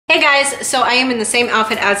Hey guys, so I am in the same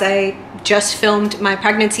outfit as I just filmed my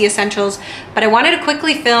pregnancy essentials, but I wanted to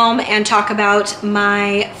quickly film and talk about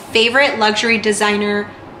my favorite luxury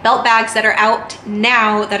designer belt bags that are out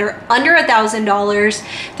now that are under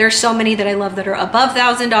 $1,000. There's so many that I love that are above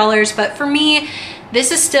 $1,000, but for me,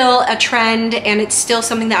 this is still a trend and it's still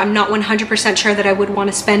something that I'm not 100% sure that I would want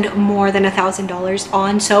to spend more than $1,000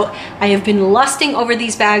 on. So I have been lusting over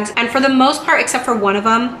these bags, and for the most part, except for one of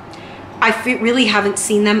them, I really haven't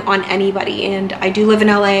seen them on anybody. And I do live in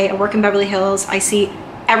LA, I work in Beverly Hills. I see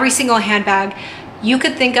every single handbag you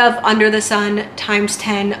could think of under the sun times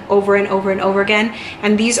 10 over and over and over again.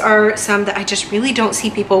 And these are some that I just really don't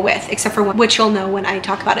see people with, except for one, which you'll know when I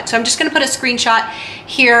talk about it. So I'm just gonna put a screenshot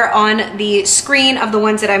here on the screen of the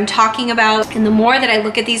ones that I'm talking about. And the more that I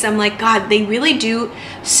look at these, I'm like, God, they really do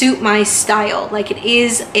suit my style. Like, it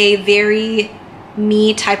is a very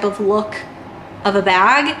me type of look of a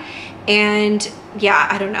bag. And yeah,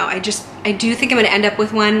 I don't know, I do think I'm gonna end up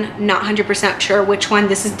with one, not 100% sure which one.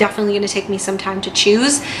 This is definitely gonna take me some time to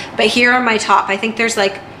choose, but here are my top. I think there's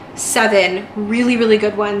like 7 really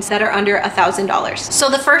good ones that are under $1,000. So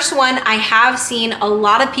the first one I have seen a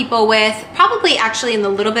lot of people with, probably actually in the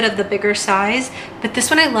little bit of the bigger size, but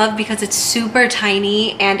this one I love because it's super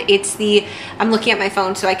tiny, and it's the, I'm looking at my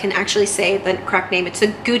phone so I can actually say the correct name. It's a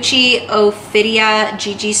Gucci Ophidia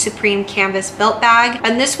GG Supreme Canvas belt bag,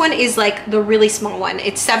 and this one is like the really small one.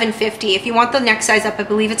 It's $750. If you want the next size up, I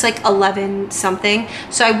believe it's like 11 something.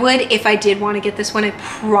 So I would, if I did want to get this one, I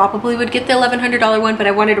probably would get the $1,100 one, but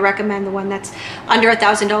I wanted to recommend the one that's under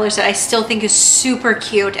 $1,000 that I still think is super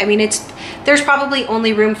cute. I mean, there's probably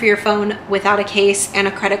only room for your phone without a case and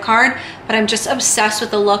a credit card, but I'm just obsessed with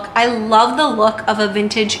the look. I love the look of a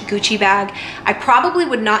vintage Gucci bag. I probably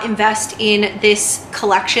would not invest in this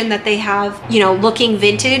collection that they have, you know, looking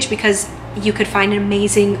vintage, because you could find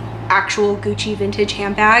amazing actual Gucci vintage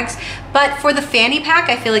handbags, but for the fanny pack,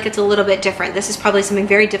 I feel like it's a little bit different. This is probably something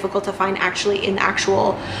very difficult to find actually in the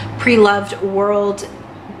actual pre-loved world,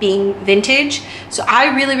 being vintage. So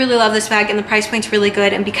I really love this bag, and the price point's really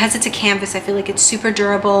good, and because it's a canvas, I feel like it's super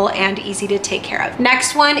durable and easy to take care of.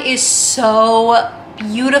 Next one is so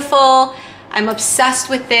beautiful. I'm obsessed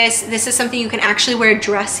with this. This is something you can actually wear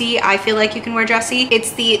dressy. I feel like you can wear dressy.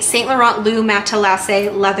 It's the Laurent Lou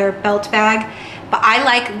Matelassé leather belt bag, but I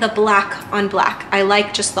like the black on black. I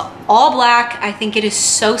like just the all black. I think it is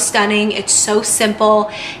so stunning. It's so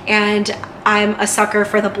simple, and I'm a sucker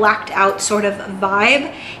for the blacked out sort of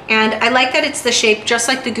vibe. And I like that it's the shape, just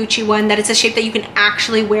like the Gucci one, that it's a shape that you can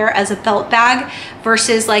actually wear as a belt bag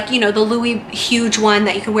versus, like, you know, the Louis huge one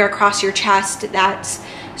that you can wear across your chest. That's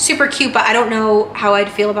super cute, but I don't know how I'd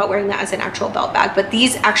feel about wearing that as an actual belt bag. But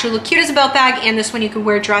these actually look cute as a belt bag, and this one you can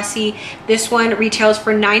wear dressy. This one retails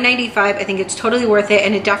for $9.95. I think it's totally worth it,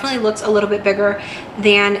 and it definitely looks a little bit bigger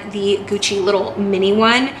than the Gucci little mini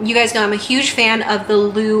one. You guys know I'm a huge fan of the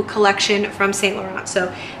Lou collection from Saint Laurent,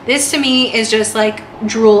 so this to me is just like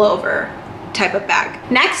drool over type of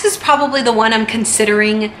bag. Next is probably the one I'm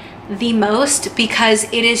considering the most because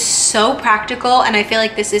it is so practical, and I feel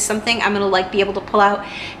like this is something I'm gonna like be able to pull out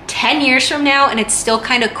 10 years from now, and it's still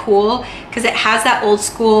kind of cool because it has that old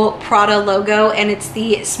school Prada logo, and it's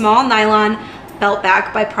the small nylon belt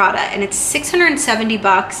bag by Prada, and it's 670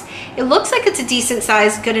 bucks. It looks like it's a decent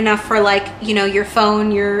size, good enough for, like, you know, your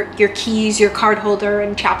phone, your keys, your card holder,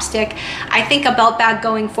 and chapstick. I think a belt bag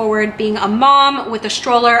going forward, being a mom with a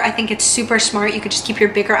stroller, I think it's super smart. You could just keep your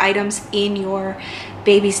bigger items in your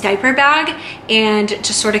baby's diaper bag and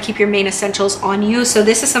just sort of keep your main essentials on you. So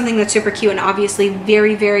this is something that's super cute, and obviously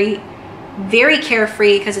very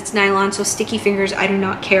carefree because it's nylon, so sticky fingers I do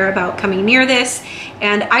not care about coming near this.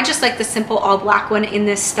 And I just like the simple all black one in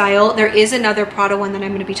this style. There is another Prada one that I'm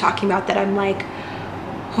going to be talking about that I'm like,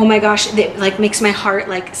 oh my gosh, that like makes my heart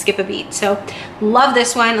like skip a beat. So love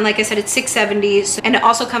this one, and like I said, it's $670, and it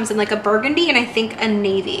also comes in like a burgundy and I think a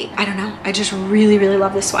navy. I don't know, I just really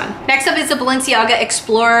love this one. Next up is the Balenciaga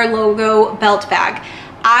Explorer logo belt bag.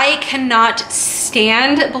 I cannot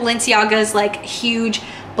stand Balenciaga's like huge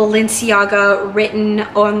Balenciaga written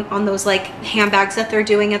on those like handbags that they're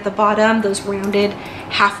doing at the bottom, those rounded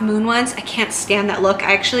half moon ones. I can't stand that look.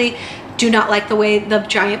 I actually do not like the way the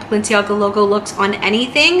giant Balenciaga logo looks on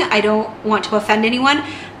anything. I don't want to offend anyone,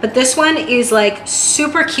 but this one is like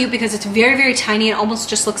super cute because it's very tiny. It almost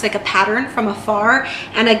just looks like a pattern from afar,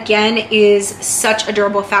 and again is such a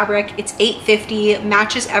durable fabric. It's $850,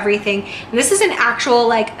 matches everything, and this is an actual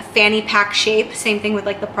like fanny pack shape. Same thing with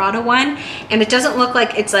like the Prada one, and it doesn't look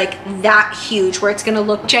like it's like that huge where it's gonna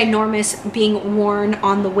look ginormous being worn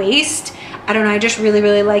on the waist. I don't know, I just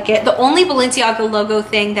really like it. The only Balenciaga logo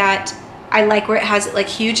thing that I like where it has it like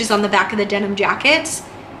huge is on the back of the denim jackets.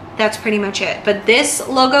 that's pretty much it. But this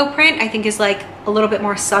logo print I think is like a little bit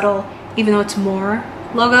more subtle, even though it's more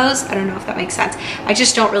logos. I don't know if that makes sense. I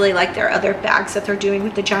just don't really like their other bags that they're doing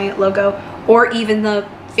with the giant logo, or even the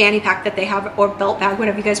fanny pack that they have, or belt bag,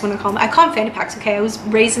 whatever you guys want to call them. I call them fanny packs, okay? I was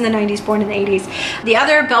raised in the 90s, born in the 80s. The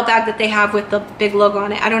other belt bag that they have with the big logo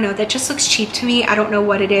on it, I don't know, that just looks cheap to me. I don't know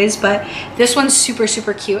what it is, but this one's super,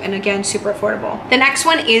 super cute, and again, super affordable. The next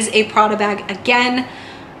one is a Prada bag again.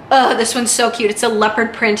 This one's so cute. It's a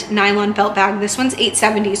leopard print nylon belt bag. This one's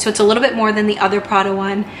 $8.70, so it's a little bit more than the other Prada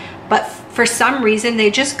one, but for some reason they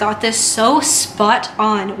just got this so spot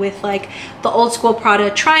on with like the old school Prada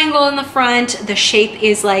triangle in the front. The shape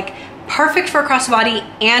is like perfect for crossbody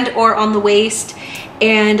and or on the waist,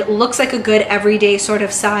 and looks like a good everyday sort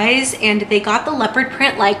of size. And they got the leopard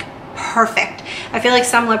print like perfect. I feel like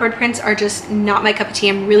some leopard prints are just not my cup of tea.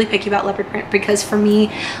 I'm really picky about leopard print because for me,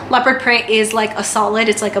 leopard print is like a solid.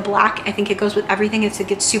 It's like a black. I think it goes with everything. It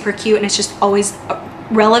gets super cute, and it's just always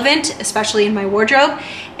relevant, especially in my wardrobe.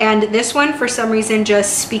 And this one for some reason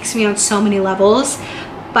just speaks to me on so many levels.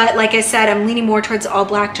 But like I said, I'm leaning more towards all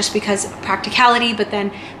black just because of practicality, but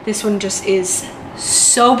then this one just is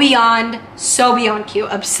so beyond cute.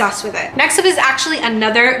 Obsessed with it. Next up is actually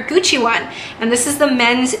another Gucci one, and this is the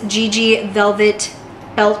men's Gigi velvet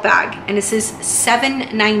belt bag, and this is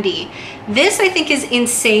 $7.90. This I think is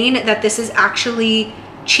insane that this is actually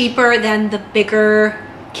cheaper than the bigger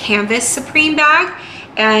canvas Supreme bag,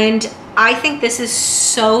 and I think this is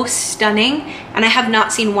so stunning, and I have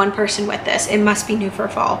not seen one person with this. It must be new for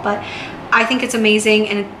fall, but I think it's amazing,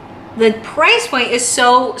 and the price point is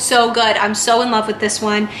so good. I'm so in love with this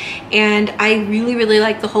one, and I really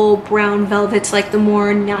like the whole brown velvets, like the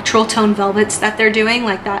more natural tone velvets that they're doing,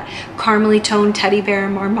 like that caramely toned teddy bear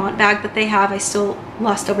Marmont bag that they have. I still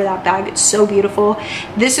lust over that bag. It's so beautiful.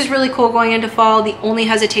 This is really cool going into fall. The only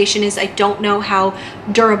hesitation is I don't know how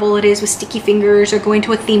durable it is with sticky fingers or going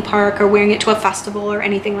to a theme park or wearing it to a festival or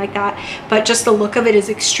anything like that, but just the look of it is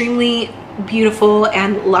extremely beautiful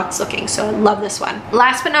and luxe looking, so I love this one.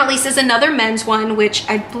 Last but not least is another men's one, which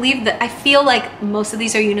I believe that I feel like most of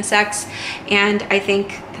these are unisex, and I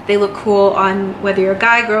think that they look cool on whether you're a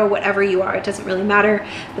guy, girl, whatever you are. It doesn't really matter,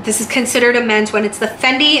 but this is considered a men's one. It's the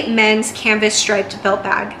Fendi men's canvas striped belt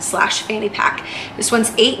bag slash fanny pack. This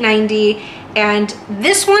one's $8.90, and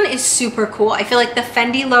this one is super cool. I feel like the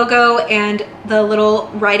Fendi logo and the little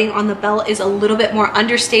writing on the belt is a little bit more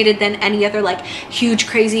understated than any other like huge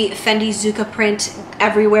crazy Fendi Zucca print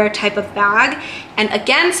everywhere type of bag. And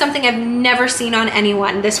again, something I've never seen on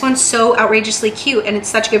anyone. This one's so outrageously cute, and it's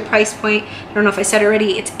such a good price point. I don't know if I said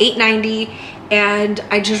already, it's $8.90, and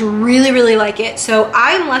I just really like it. So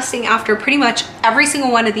I'm lusting after pretty much every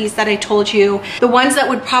single one of these that I told you. The ones that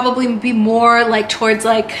would probably be more like towards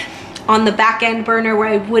like on the back end burner where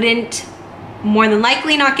I wouldn't more than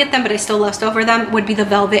likely not get them, but I still lust over them, would be the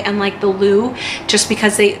velvet and like the Lou, just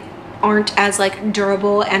because they aren't as like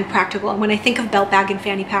durable and practical. And when I think of belt bag and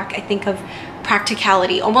fanny pack, I think of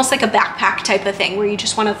practicality, almost like a backpack type of thing where you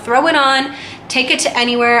just want to throw it on, take it to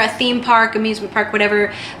anywhere, a theme park, amusement park,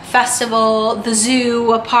 whatever, festival, the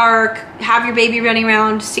zoo, a park, have your baby running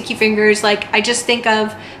around, sticky fingers. Like, I just think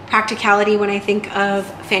of practicality when I think of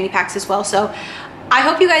fanny packs as well. So I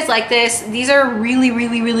hope you guys like this. These are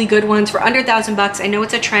really good ones for under $1,000. I know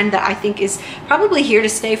it's a trend that I think is probably here to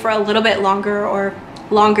stay for a little bit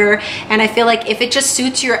longer, and I feel like if it just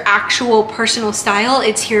suits your actual personal style,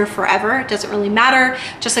 it's here forever. It doesn't really matter.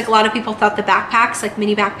 Just like a lot of people thought the backpacks, like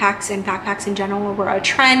mini backpacks and backpacks in general, were a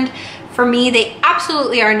trend. For me, they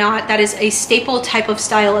absolutely are not. That is a staple type of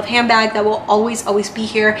style of handbag that will always be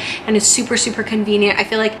here, and is super convenient. I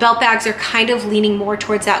feel like belt bags are kind of leaning more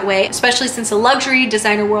towards that way, especially since the luxury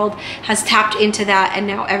designer world has tapped into that, and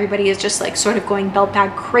now everybody is just like sort of going belt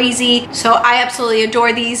bag crazy. So I absolutely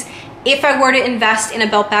adore these. If I were to invest in a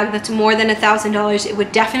belt bag that's more than $1,000, it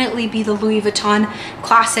would definitely be the Louis Vuitton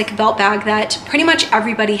classic belt bag that pretty much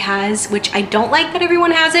everybody has, which I don't like that everyone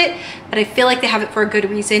has it, but I feel like they have it for a good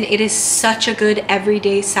reason. It is such a good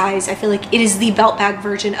everyday size. I feel like it is the belt bag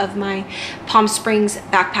version of my Palm Springs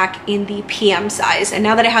backpack in the PM size. And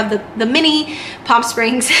now that I have the mini Palm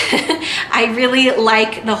Springs, I really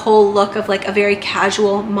like the whole look of like a very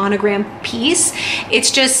casual monogram piece. It's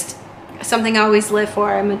just something I always live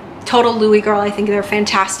for. I'm a total Louis girl. I think they're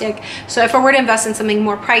fantastic. So if I were to invest in something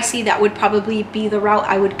more pricey, that would probably be the route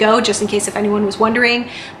I would go, just in case if anyone was wondering.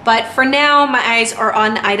 But for now, my eyes are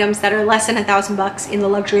on items that are less than $1,000 in the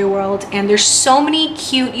luxury world. And there's so many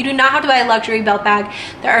cute, you do not have to buy a luxury belt bag.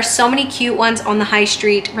 There are so many cute ones on the high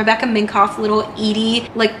street. Rebecca Minkoff little Edie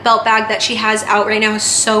like belt bag that she has out right now is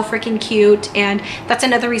so freaking cute. And that's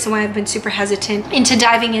another reason why I've been super hesitant into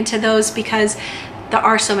diving into those, because there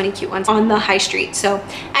are so many cute ones on the high street. So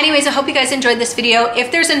anyways, I hope you guys enjoyed this video.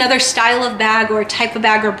 If there's another style of bag or type of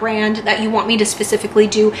bag or brand that you want me to specifically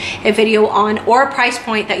do a video on, or a price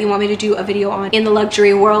point that you want me to do a video on in the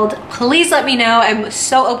luxury world, please let me know. I'm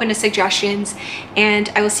so open to suggestions, and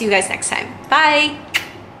I will see you guys next time. Bye.